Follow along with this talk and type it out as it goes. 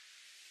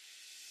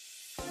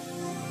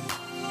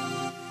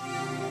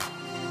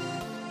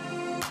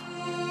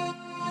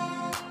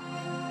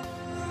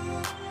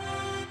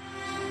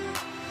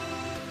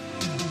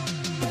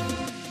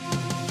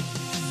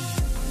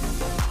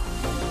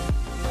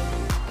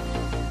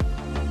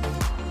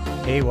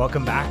Hey,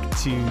 welcome back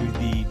to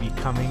the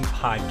Becoming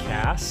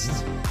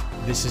Podcast.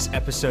 This is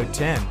episode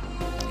 10.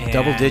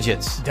 Double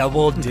digits.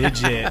 Double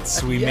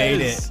digits. We made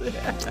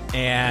it.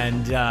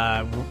 And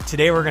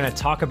today we're going to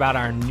talk about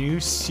our new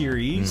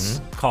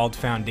series called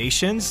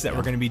Foundations that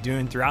we're going to be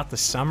doing throughout the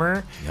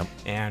summer.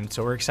 And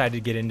so we're excited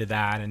to get into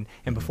that. And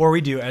before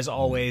we do, as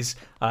always,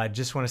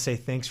 just want to say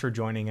thanks for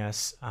joining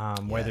us.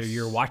 Whether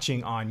you're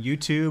watching on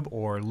YouTube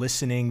or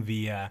listening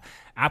via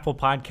Apple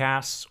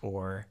Podcasts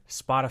or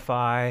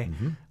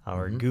Spotify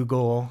or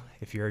Google.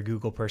 If you're a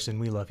Google person,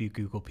 we love you,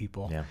 Google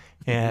people.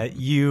 Thank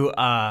you.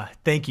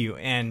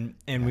 And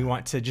we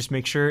want to just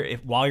make sure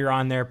while you're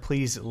on there,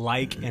 please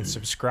like and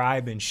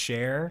subscribe and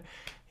share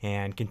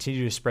and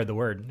continue to spread the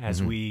word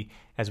as we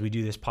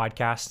do this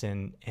podcast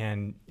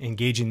and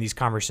engage in these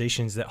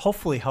conversations that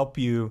hopefully help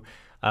you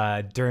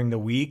during the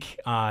week,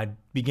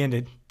 begin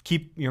to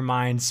keep your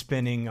mind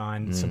spinning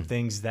on some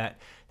things that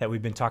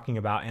we've been talking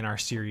about in our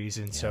series.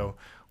 And so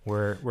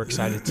we're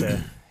excited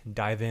to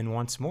dive in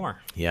once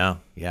more. Yeah.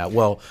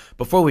 Well,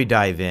 before we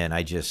dive in,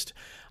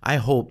 I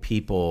hope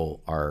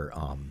people are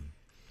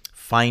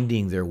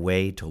finding their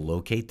way to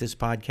locate this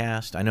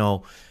podcast. I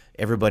know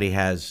everybody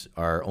has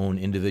our own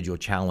individual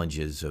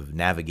challenges of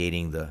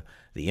navigating the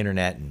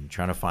internet and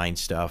trying to find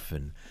stuff,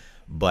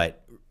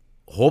 but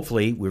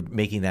hopefully we're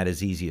making that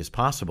as easy as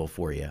possible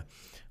for you.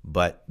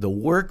 But the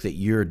work that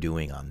you're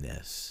doing on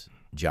this,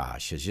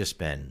 Josh, has just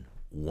been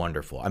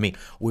wonderful. I mean,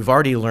 we've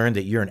already learned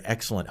that you're an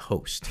excellent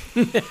host.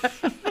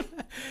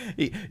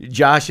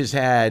 Josh has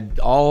had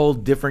all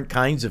different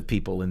kinds of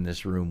people in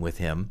this room with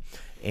him,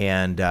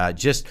 and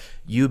just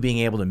you being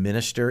able to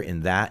minister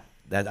in that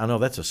I know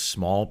that's a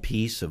small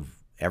piece of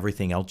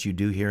everything else you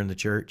do here in the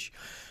church,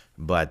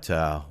 but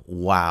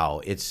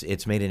wow,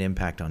 it's made an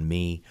impact on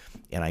me,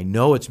 and I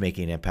know it's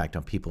making an impact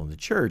on people in the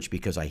church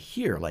because I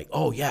hear like,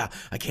 oh yeah,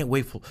 I can't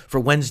wait for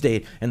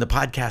Wednesday and the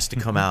podcast to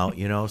come out,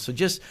 So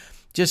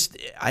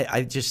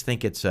I just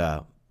think it's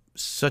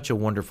such a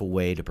wonderful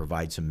way to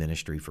provide some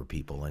ministry for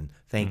people, and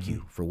thank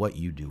you for what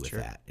you do with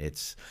that.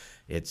 It's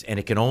and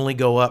it can only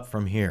go up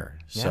from here.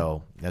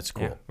 So that's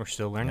cool. We're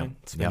still learning.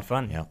 It's been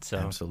fun. So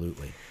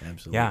absolutely.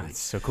 Yeah, it's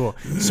so cool.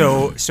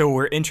 So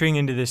we're entering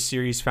into this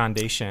series,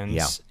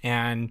 Foundations,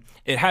 and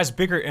it has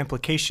bigger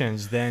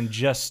implications than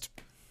just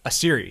a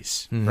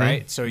series,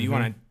 right? So you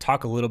want to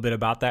talk a little bit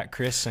about that,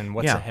 Kris, and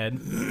what's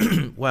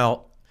ahead?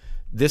 Well,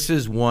 this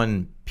is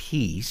one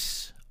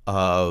piece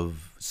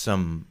of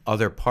some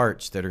other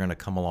parts that are going to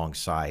come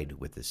alongside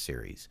with this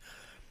series.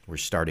 We're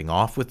starting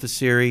off with the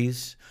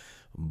series,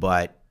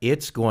 but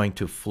it's going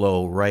to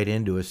flow right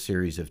into a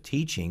series of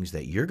teachings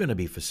that you're going to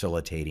be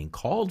facilitating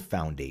called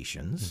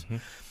Foundations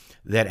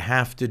that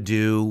have to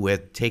do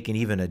with taking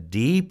even a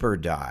deeper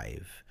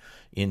dive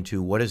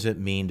into what does it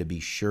mean to be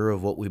sure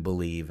of what we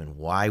believe and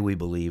why we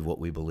believe what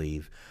we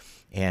believe.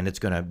 And it's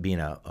going to be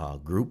in a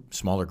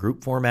smaller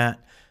group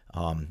format.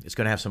 It's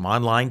going to have some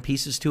online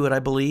pieces to it, I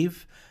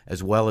believe,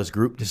 as well as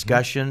group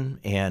discussion,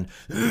 and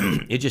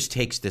it just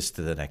takes this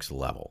to the next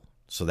level.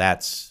 So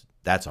that's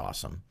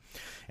awesome.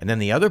 And then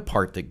the other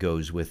part that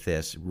goes with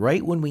this,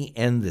 right when we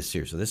end this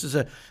series, so this is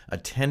a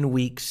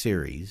 10-week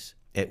series.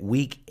 At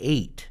week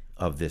 8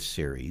 of this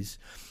series,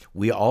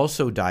 we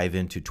also dive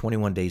into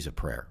 21 days of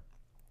prayer,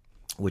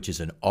 which is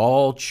an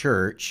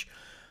all-church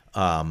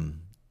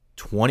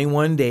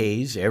 21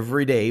 days,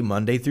 every day,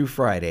 Monday through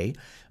Friday,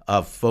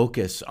 of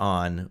focus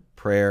on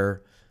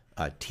prayer,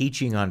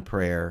 teaching on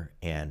prayer,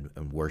 and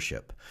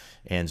worship.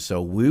 And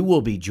so we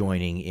will be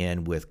joining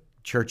in with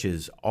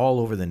churches all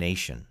over the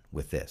nation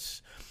with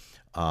this.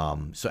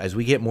 So as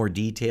we get more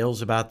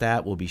details about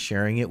that, we'll be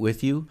sharing it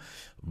with you.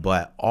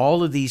 But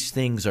all of these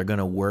things are going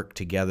to work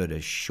together to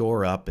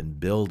shore up and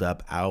build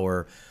up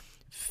our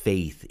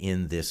faith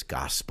in this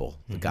gospel,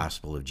 the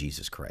gospel of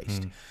Jesus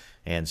Christ.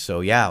 And so,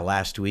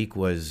 last week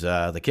was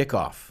the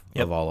kickoff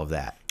of all of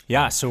that.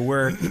 Yeah, so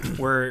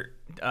we're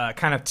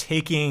kind of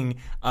taking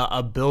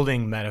a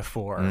building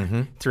metaphor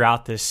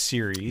throughout this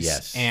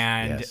series,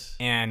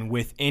 and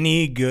with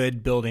any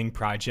good building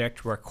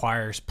project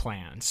requires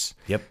plans.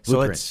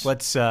 Blueprints.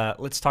 So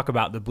let's talk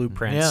about the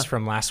blueprints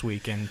from last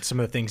week and some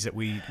of the things that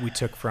we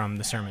took from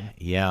the sermon.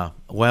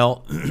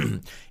 Well,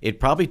 it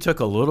probably took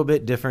a little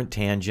bit different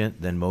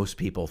tangent than most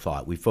people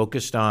thought. We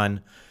focused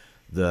on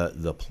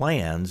the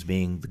plans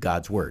being the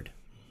God's word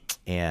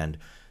and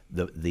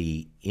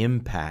the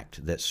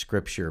impact that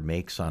Scripture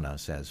makes on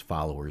us as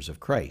followers of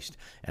Christ.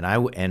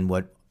 And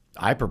what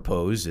I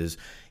propose is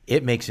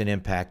it makes an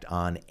impact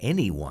on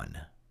anyone,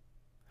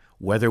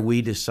 whether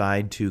we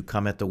decide to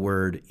come at the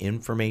word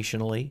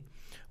informationally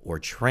or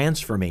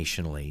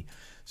transformationally,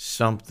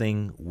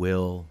 something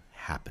will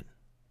happen.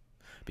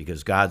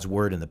 Because God's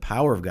word and the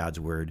power of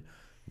God's word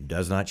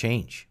does not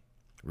change,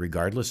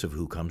 regardless of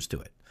who comes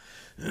to it.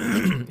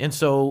 And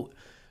so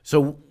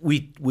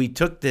we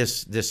took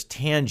this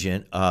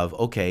tangent of,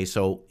 okay,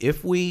 so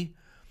if we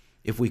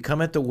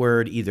come at the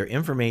word either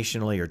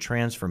informationally or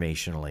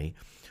transformationally,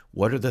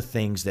 what are the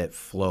things that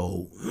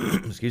flow?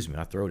 Excuse me,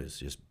 my throat is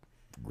just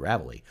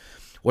gravelly.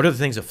 What are the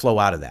things that flow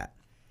out of that?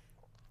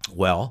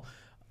 Well,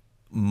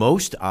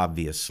 most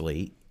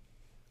obviously,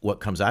 what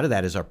comes out of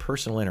that is our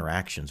personal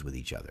interactions with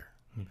each other.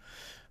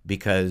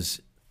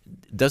 Because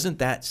doesn't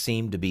that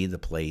seem to be the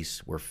place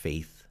where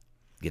faith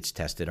gets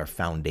tested, our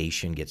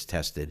foundation gets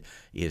tested,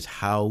 is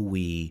how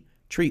we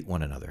treat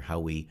one another, how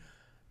we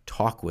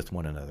talk with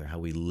one another, how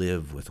we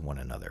live with one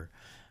another.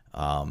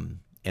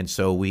 And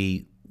so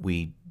we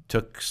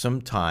took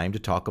some time to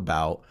talk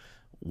about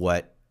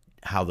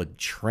how the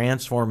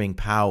transforming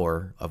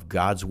power of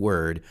God's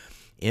word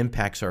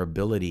impacts our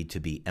ability to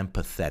be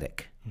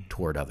empathetic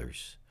toward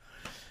others.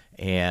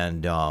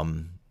 And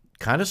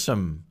kind of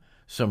some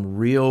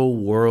real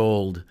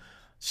world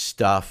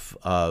stuff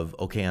of,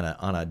 okay,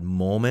 on a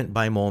moment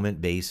by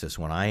moment basis,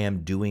 when I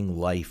am doing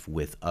life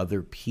with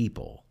other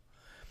people,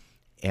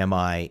 am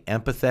I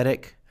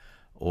empathetic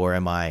or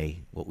am I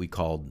what we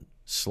call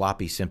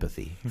sloppy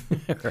sympathy?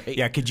 Right?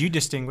 Yeah, could you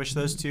distinguish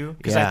those two?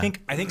 Because I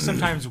think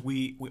sometimes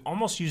we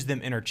almost use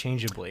them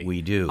interchangeably.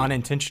 We do.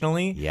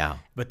 Unintentionally. Yeah.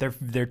 But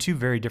they're two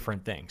very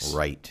different things.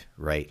 Right.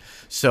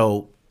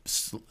 So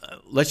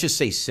let's just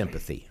say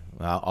sympathy.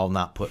 I'll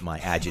not put my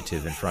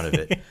adjective in front of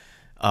it.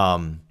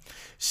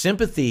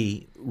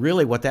 Sympathy,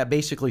 really what that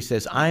basically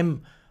says,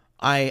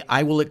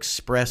 I will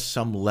express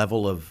some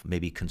level of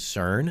maybe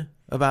concern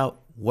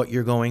about what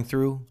you're going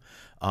through.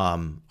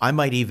 I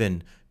might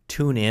even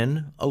tune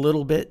in a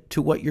little bit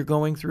to what you're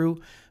going through,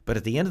 but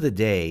at the end of the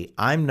day,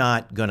 I'm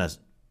not going to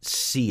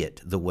see it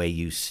the way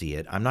you see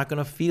it. I'm not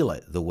going to feel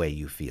it the way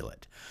you feel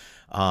it.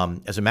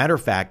 As a matter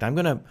of fact, I'm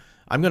going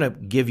to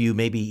give you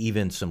maybe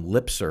even some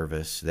lip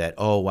service that,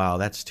 oh wow,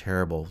 that's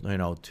terrible.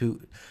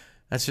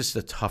 That's just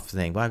a tough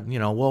thing. But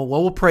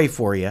we'll pray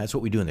for you. That's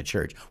what we do in the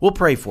church. We'll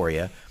pray for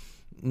you,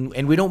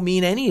 and we don't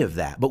mean any of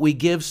that, but we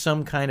give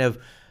some kind of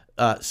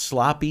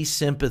sloppy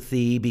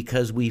sympathy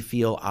because we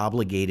feel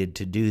obligated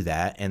to do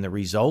that, and the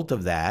result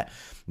of that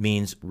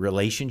means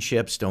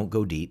relationships don't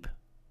go deep.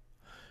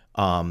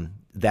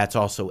 That's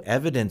also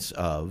evidence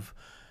of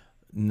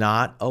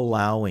not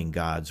allowing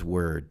God's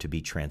word to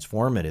be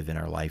transformative in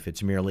our life.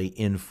 It's merely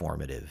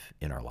informative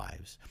in our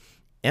lives.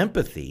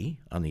 Empathy,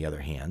 on the other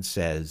hand,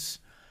 says,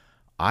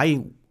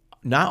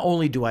 not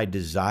only do I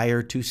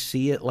desire to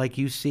see it like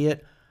you see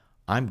it,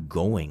 I'm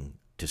going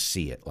to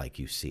see it like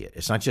you see it.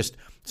 It's not just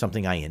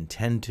something I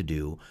intend to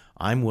do.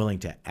 I'm willing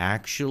to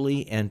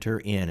actually enter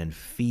in and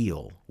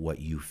feel what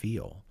you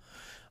feel.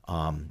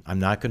 I'm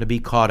not going to be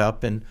caught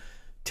up in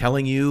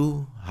telling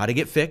you how to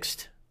get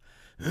fixed.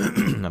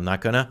 I'm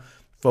not going to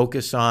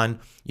focus on,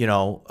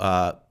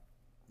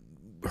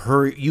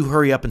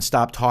 hurry up and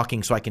stop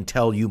talking so I can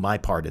tell you my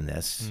part in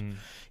this.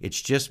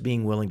 It's just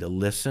being willing to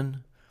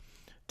listen,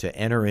 to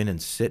enter in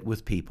and sit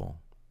with people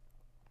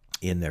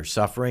in their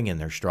suffering, in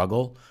their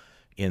struggle,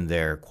 in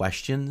their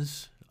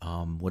questions,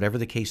 whatever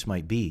the case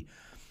might be,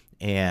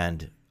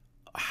 and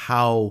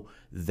how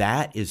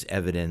that is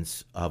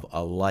evidence of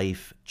a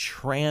life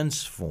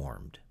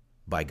transformed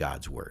by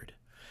God's word.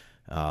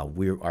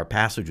 Our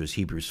passage was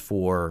Hebrews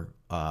 4,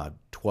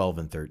 12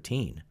 and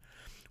 13,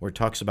 where it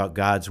talks about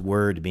God's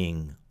word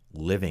being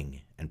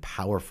living and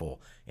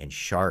powerful and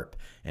sharp,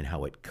 and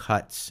how it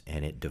cuts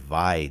and it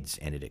divides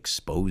and it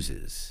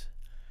exposes.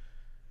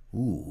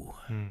 Ooh.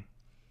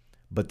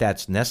 But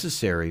that's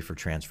necessary for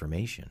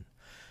transformation.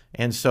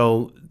 And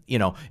so,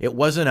 it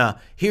wasn't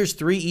here's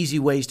 3 easy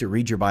ways to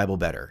read your Bible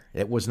better.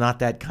 It was not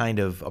that kind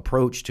of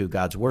approach to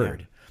God's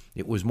word. Yeah.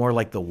 It was more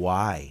like the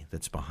why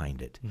that's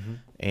behind it.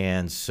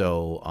 And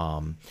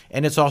so,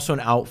 and it's also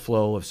an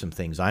outflow of some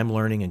things I'm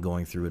learning and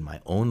going through in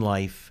my own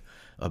life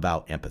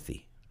about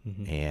empathy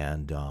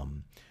and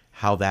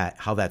how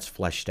that's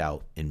fleshed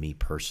out in me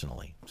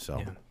personally.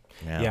 So.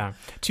 Yeah.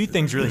 2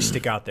 things really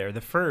stick out there.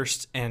 The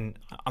first, and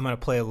I'm going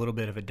to play a little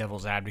bit of a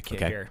devil's advocate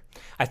here.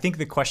 I think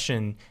the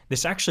question,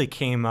 this actually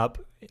came up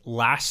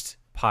last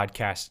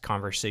podcast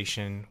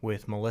conversation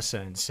with Melissa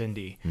and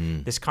Cindy.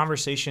 This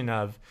conversation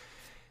of,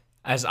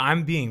 as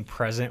I'm being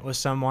present with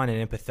someone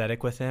and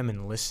empathetic with them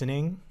and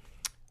listening,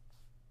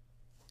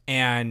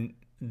 and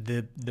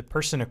the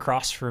person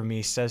across from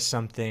me says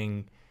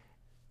something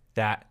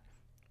that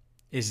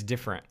is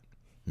different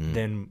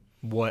than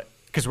what,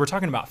 because we're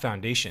talking about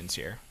foundations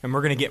here, and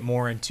we're going to get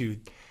more into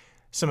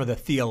some of the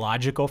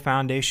theological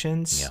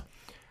foundations. Yeah.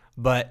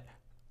 But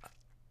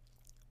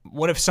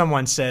what if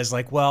someone says,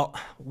 like, well,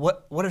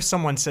 what if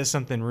someone says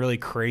something really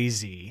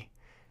crazy,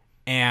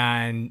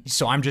 and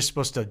so I'm just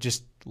supposed to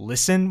just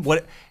listen?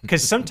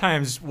 Because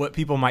sometimes what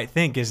people might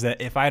think is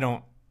that if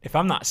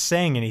I'm not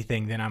saying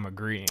anything, then I'm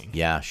agreeing.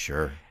 Yeah,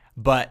 sure.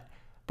 But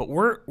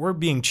we're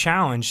being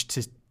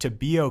challenged to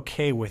be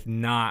okay with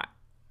not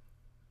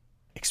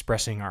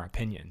expressing our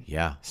opinion.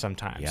 Yeah.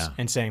 Sometimes. Yeah.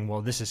 And saying,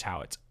 well, this is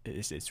how it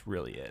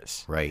really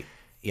is. Right.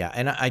 Yeah.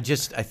 And I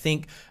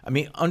think,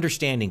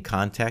 understanding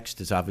context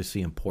is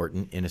obviously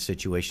important in a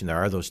situation. There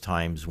are those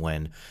times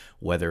when,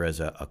 whether as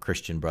a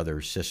Christian brother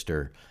or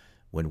sister,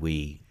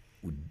 when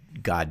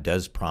God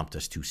does prompt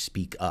us to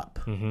speak up,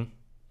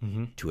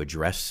 to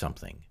address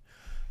something.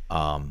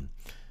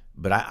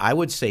 But I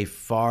would say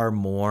far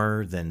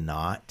more than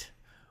not,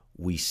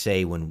 we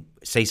say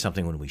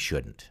something when we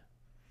shouldn't.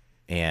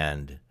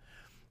 And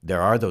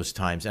there are those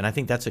times, and I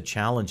think that's a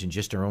challenge in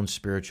just our own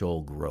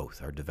spiritual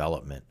growth, our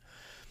development,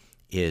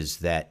 is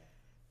that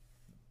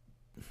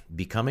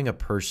becoming a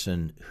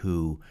person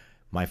who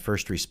my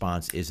first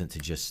response isn't to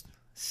just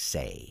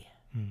say.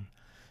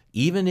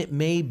 Even it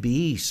may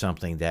be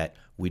something that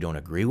we don't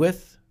agree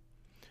with,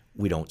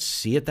 we don't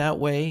see it that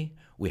way,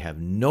 we have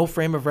no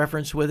frame of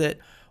reference with it,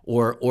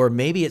 or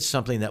maybe it's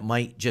something that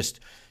might just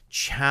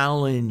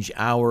challenge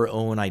our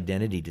own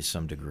identity to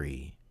some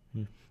degree.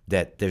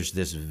 That there's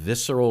this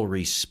visceral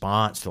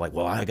response to like,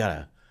 well, I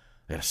gotta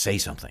say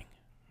something.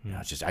 You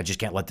know, I just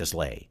can't let this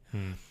lay.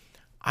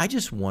 I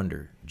just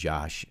wonder,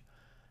 Josh,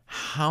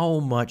 how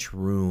much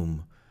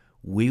room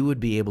we would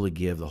be able to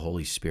give the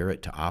Holy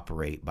Spirit to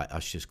operate by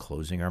us just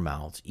closing our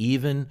mouths,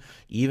 even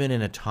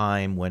in a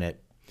time when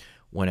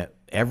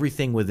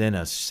everything within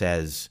us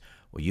says,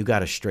 well, you got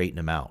to straighten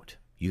them out,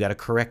 you got to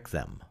correct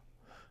them,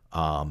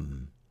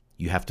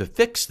 you have to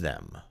fix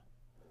them.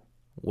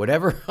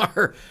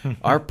 Whatever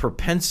our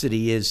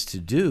propensity is to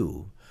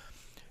do,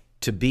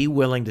 to be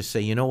willing to say,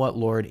 you know what,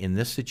 Lord, in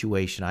this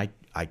situation,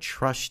 I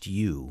trust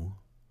you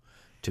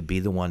to be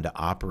the one to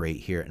operate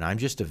here, and I'm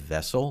just a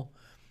vessel,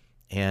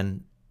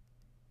 and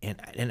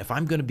if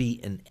I'm going to be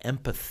an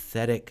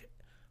empathetic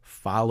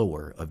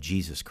follower of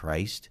Jesus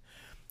Christ,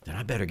 then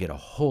I better get a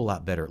whole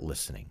lot better at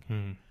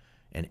listening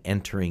and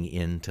entering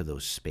into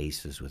those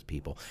spaces with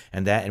people.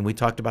 And we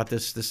talked about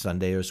this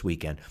Sunday or this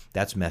weekend.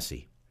 That's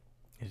messy.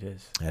 It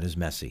is. That is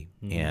messy.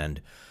 And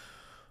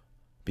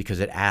because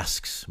it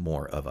asks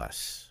more of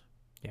us.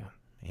 Yeah.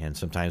 And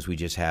sometimes we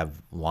just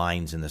have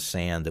lines in the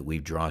sand that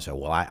we've drawn. So,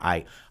 well,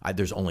 I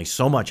there's only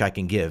so much I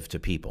can give to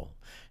people.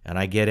 And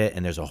I get it.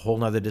 And there's a whole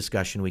nother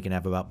discussion we can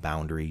have about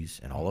boundaries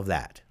and all of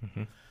that.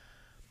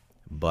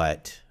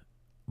 But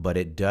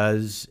it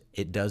does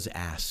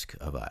ask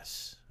of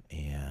us.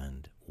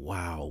 And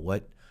wow,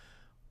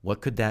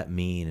 what could that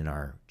mean in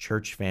our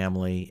church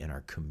family, in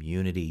our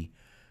community,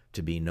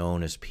 to be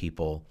known as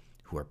people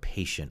who are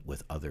patient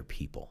with other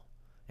people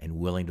and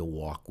willing to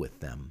walk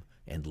with them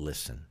and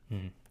listen.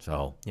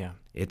 So yeah,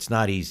 it's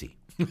not easy.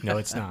 No,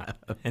 it's not.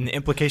 And the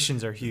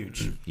implications are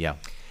huge. Yeah.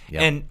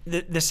 And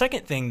the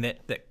second thing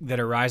that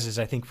arises,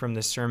 I think, from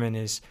this sermon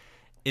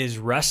is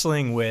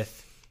wrestling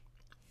with,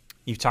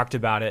 you've talked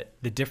about it,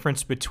 the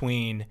difference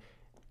between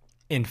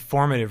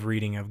informative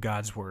reading of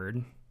God's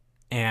word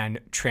and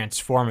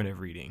transformative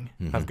reading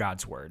of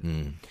God's word.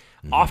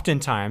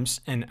 Oftentimes,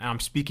 and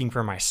I'm speaking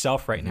for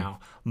myself right now,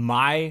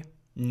 my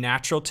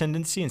natural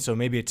tendency, and so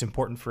maybe it's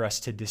important for us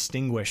to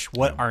distinguish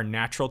what our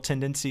natural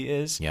tendency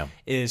is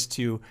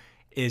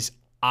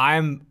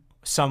I'm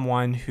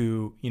someone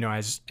who,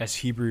 as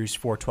Hebrews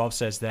 4:12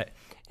 says, that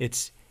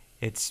it's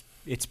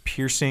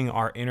piercing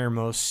our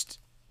innermost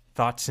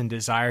thoughts and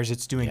desires.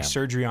 It's doing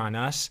surgery on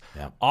us.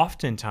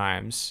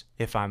 Oftentimes,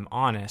 if I'm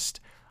honest,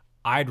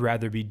 I'd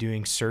rather be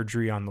doing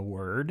surgery on the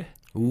word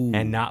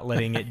and not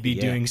letting it be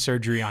doing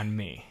surgery on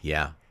me.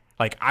 Yeah.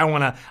 Like I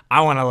wanna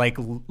like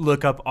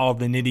look up all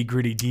the nitty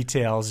gritty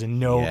details and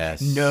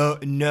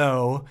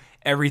know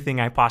everything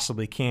I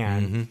possibly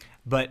can.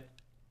 But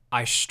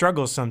I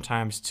struggle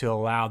sometimes to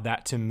allow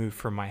that to move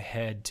from my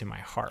head to my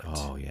heart.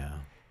 Oh yeah,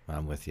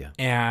 I'm with you.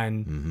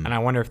 And I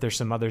wonder if there's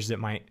some others that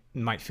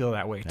might feel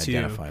that way too.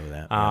 Identify with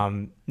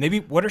that.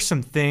 Maybe what are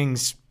some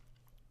things,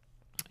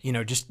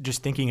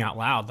 just thinking out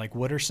loud, like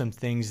what are some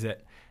things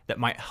that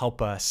might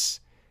help us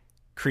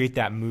create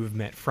that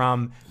movement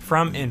from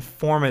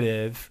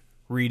informative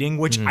reading,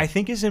 which I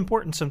think is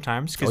important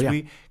sometimes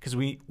because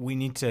we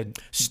need to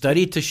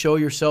study to show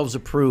yourselves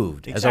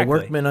approved as a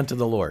workman unto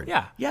the Lord.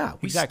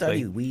 We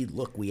study, we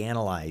look, we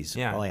analyze.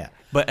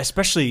 But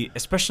especially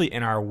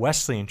in our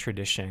Wesleyan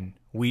tradition,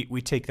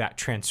 we take that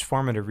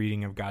transformative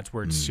reading of God's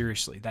word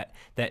seriously.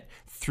 That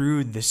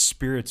through the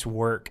Spirit's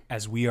work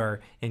as we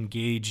are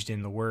engaged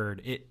in the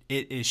word, it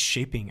is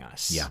shaping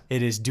us.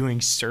 It is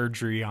doing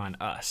surgery on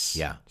us.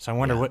 So I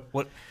wonder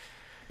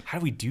how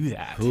do we do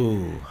that?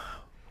 Ooh.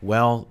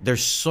 Well,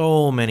 there's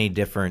so many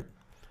different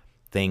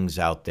things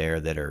out there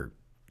that are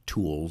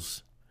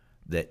tools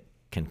that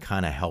can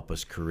kind of help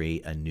us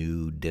create a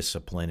new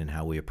discipline in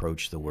how we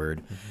approach the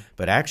word.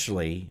 But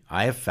actually,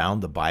 I have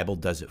found the Bible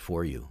does it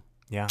for you.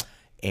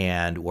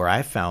 And where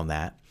I found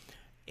that,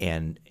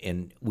 and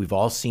we've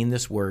all seen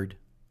this word.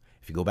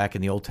 If you go back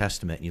in the Old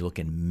Testament and you look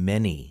in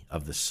many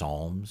of the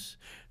Psalms,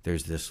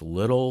 there's this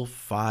little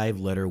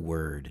 5-letter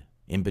word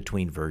in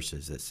between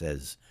verses that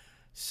says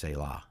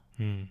Selah.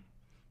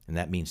 And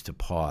that means to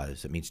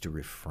pause. It means to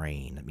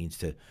refrain. It means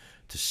to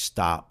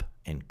stop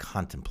and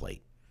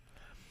contemplate.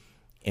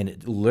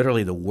 And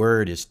literally the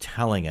word is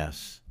telling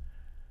us,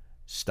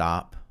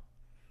 stop,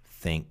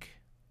 think,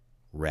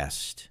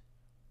 rest,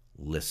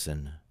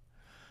 listen.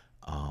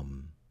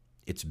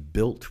 It's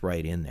built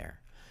right in there.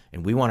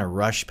 And we want to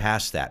rush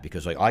past that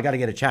because I got to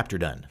get a chapter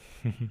done.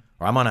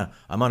 Or I'm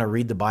gonna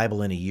read the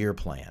Bible in a year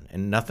plan.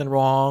 And nothing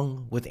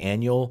wrong with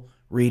annual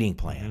reading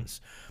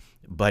plans.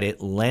 But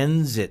it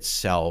lends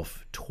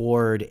itself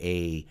toward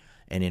an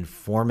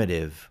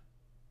informative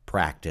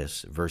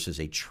practice versus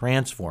a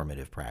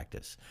transformative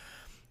practice.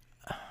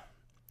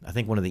 I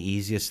think one of the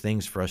easiest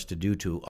things for us to do to